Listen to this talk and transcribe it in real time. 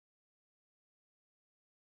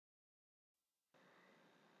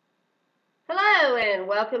Hello and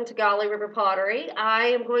welcome to Gauley River Pottery. I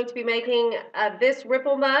am going to be making this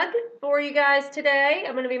ripple mug for you guys today.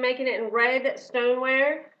 I'm going to be making it in red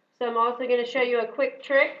stoneware. So I'm also going to show you a quick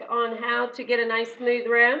trick on how to get a nice smooth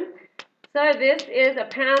rim. So this is 1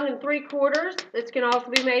 3/4 pounds. This can also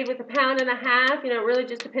be made with 1 1/2 pounds. You know, it really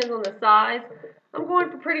just depends on the size. I'm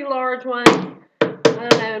going for pretty large ones. I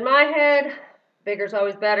don't know, in my head, bigger's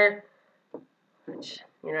always better.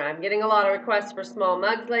 You know, I'm getting a lot of requests for small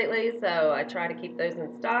mugs lately, so I try to keep those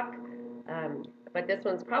in stock. But this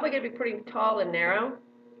one's probably going to be pretty tall and narrow.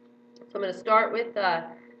 So I'm going to start with the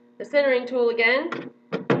centering tool again.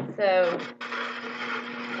 So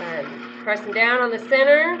pressing down on the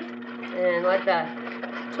center and let the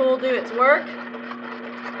tool do its work.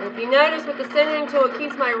 And if you notice with the centering tool, it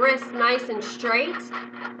keeps my wrist nice and straight.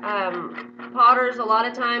 Potters, a lot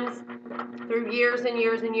of times, through years and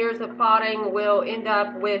years and years of potting, will end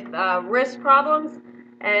up with wrist problems,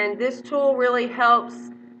 and this tool really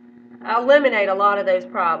helps eliminate a lot of those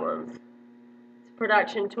problems. It's a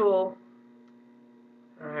production tool.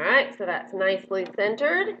 Alright, so that's nicely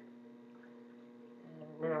centered. And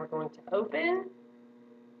now we're going to open.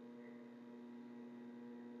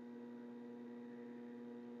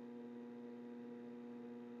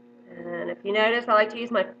 And if you notice, I like to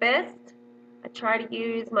use my fist. I try to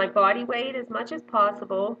use my body weight as much as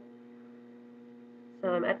possible. So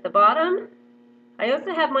I'm at the bottom. I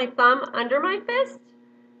also have my thumb under my fist,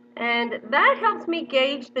 and that helps me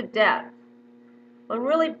gauge the depth. On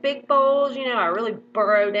really big bowls, you know, I really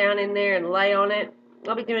burrow down in there and lay on it.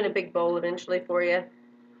 I'll be doing a big bowl eventually for you.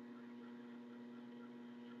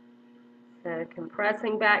 So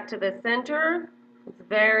compressing back to the center is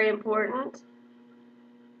very important.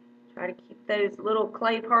 Try to keep those little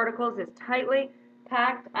clay particles as tightly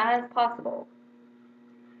packed as possible.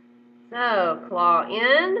 So, claw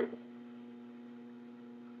in.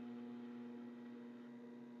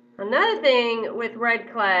 Another thing with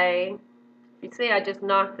red clay, you see I just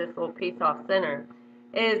knocked this little piece off center,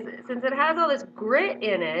 is since it has all this grit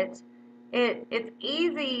in it, it's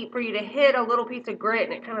easy for you to hit a little piece of grit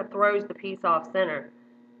and it kind of throws the piece off center.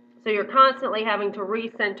 So you're constantly having to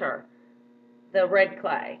recenter the red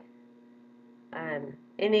clay.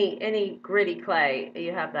 Any gritty clay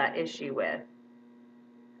you have that issue with.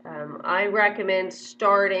 I recommend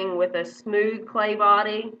starting with a smooth clay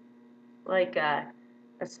body, like a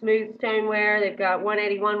smooth stoneware. They've got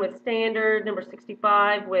 181 with standard, number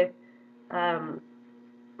 65 with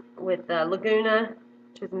Laguna,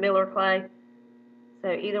 which is Miller clay.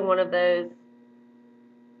 So either one of those.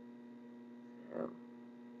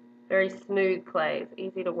 Very smooth clays,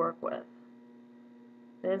 easy to work with.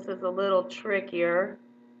 This is a little trickier,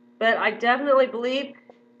 but I definitely believe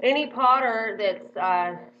any potter that's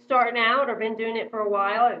starting out or been doing it for a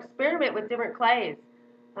while, experiment with different clays.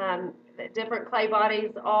 Different clay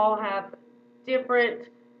bodies all have different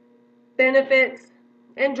benefits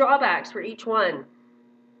and drawbacks for each one.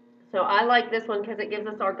 So I like this one because it gives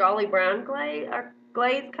us our Gauley brown clay, our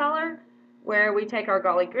glaze color, where we take our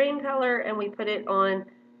Gauley green color and we put it on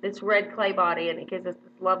this red clay body, and it gives us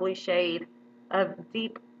this lovely shade of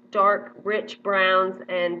deep, dark, rich browns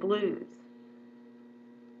and blues.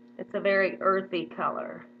 It's a very earthy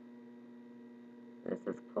color. This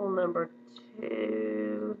is pull number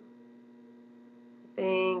 2. I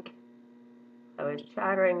think I was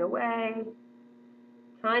chattering away.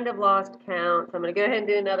 Kind of lost count. So I'm going to go ahead and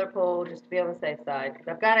do another pull just to be on the safe side, because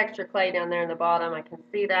I've got extra clay down there in the bottom. I can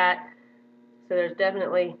see that. So there's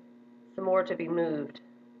definitely some more to be moved.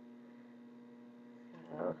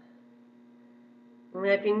 So, and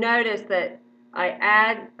if you notice that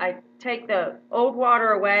I take the old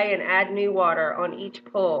water away and add new water on each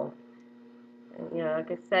pull. And, you know, like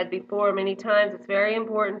I said before many times, it's very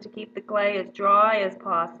important to keep the clay as dry as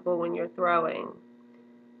possible when you're throwing.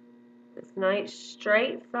 This nice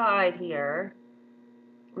straight side here.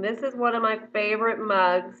 This is one of my favorite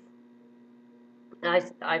mugs.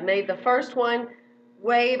 I made the first one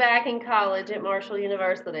way back in college at Marshall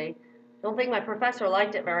University. Don't think my professor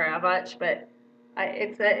liked it very much, but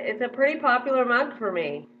it's a pretty popular mug for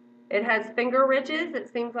me. It has finger ridges.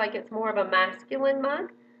 It seems like it's more of a masculine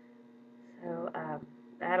mug. So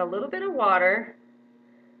add a little bit of water,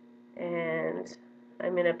 and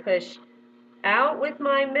I'm going to push out with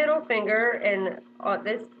my middle finger, and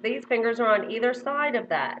these fingers are on either side of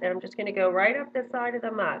that. And I'm just going to go right up the side of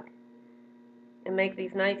the mug and make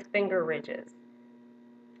these nice finger ridges.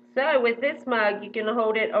 So with this mug, you can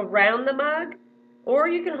hold it around the mug, or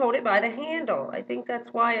you can hold it by the handle. I think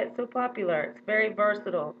that's why it's so popular. It's very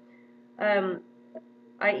versatile.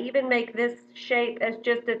 I even make this shape as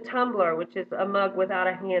just a tumbler, which is a mug without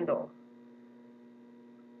a handle.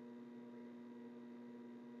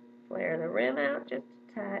 Flare the rim out just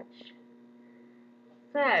a touch.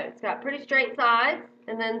 So it's got pretty straight sides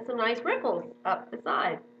and then some nice ripples up the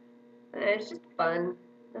side. And it's just fun.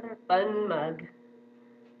 Another fun mug.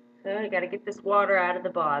 So you got to get this water out of the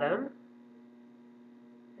bottom.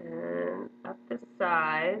 And up the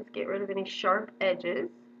sides, get rid of any sharp edges.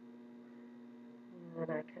 And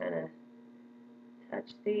I kind of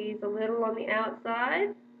touch these a little on the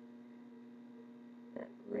outside. That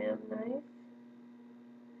rim nice.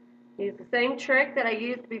 Use the same trick that I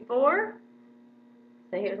used before.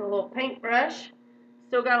 So here's a little paintbrush.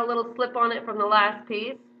 Still got a little slip on it from the last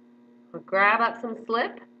piece. We'll grab up some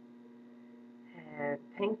slip and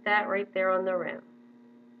paint that right there on the rim.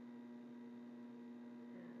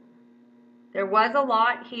 There was a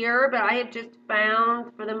lot here, but I have just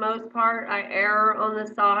found, for the most part, I err on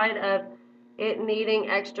the side of it needing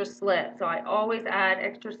extra slip. So I always add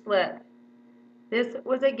extra slip. This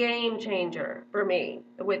was a game changer for me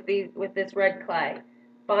with this red clay.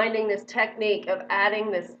 Finding this technique of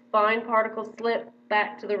adding this fine particle slip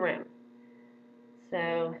back to the rim.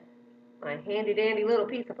 So my handy dandy little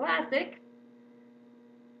piece of plastic.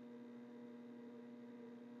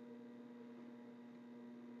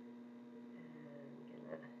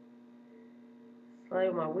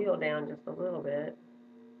 Slow my wheel down just a little bit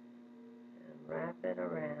and wrap it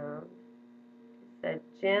around. So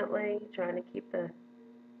gently, trying to keep the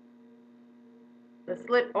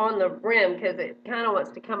slip on the rim because it kind of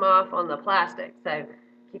wants to come off on the plastic. So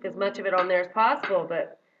keep as much of it on there as possible,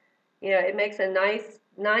 but you know, it makes a nice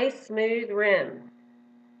smooth rim.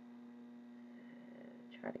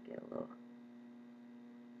 Try to get a little.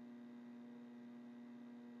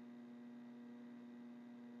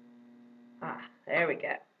 There we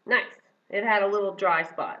go. Nice. It had a little dry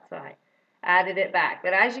spot, so I added it back.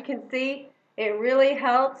 But as you can see, it really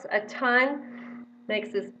helps a ton. Makes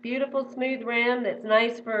this beautiful smooth rim that's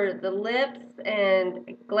nice for the lips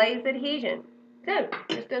and glaze adhesion. So,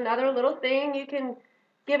 just another little thing you can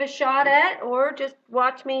give a shot at or just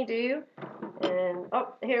watch me do. And,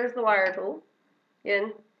 oh, here's the wire tool.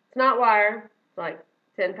 Again, it's not wire. It's like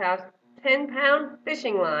 10-pound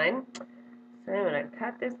fishing line. So I'm going to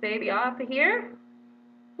cut this baby off of here.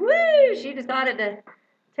 Woo! She decided to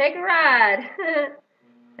take a ride.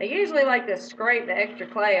 I usually like to scrape the extra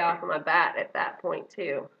clay off of my bat at that point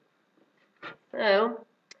too. So,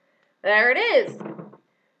 there it is.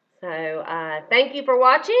 So, thank you for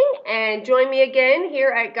watching, and join me again here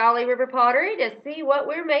at Gauley River Pottery to see what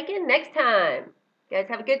we're making next time. You guys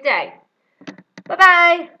have a good day.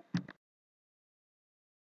 Bye-bye.